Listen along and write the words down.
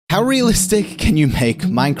How realistic can you make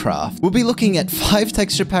Minecraft? We'll be looking at 5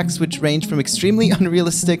 texture packs which range from extremely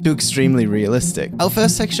unrealistic to extremely realistic. Our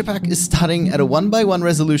first texture pack is starting at a 1x1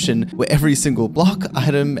 resolution where every single block,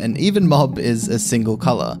 item, and even mob is a single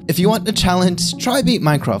color. If you want a challenge, try beat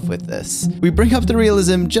Minecraft with this. We bring up the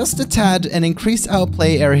realism just a tad and increase our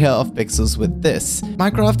play area of pixels with this.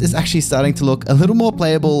 Minecraft is actually starting to look a little more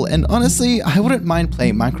playable, and honestly, I wouldn't mind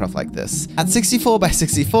playing Minecraft like this. At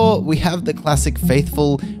 64x64, we have the classic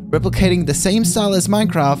faithful, replicating the same style as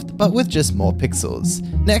Minecraft, but with just more pixels.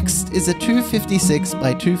 Next is a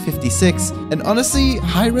 256x256, and honestly,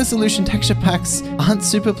 high resolution texture packs aren't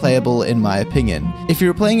super playable in my opinion. If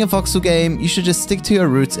you're playing a voxel game, you should just stick to your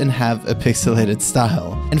roots and have a pixelated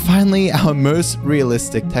style. And finally, our most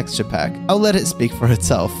realistic texture pack. I'll let it speak for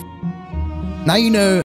itself. Now you know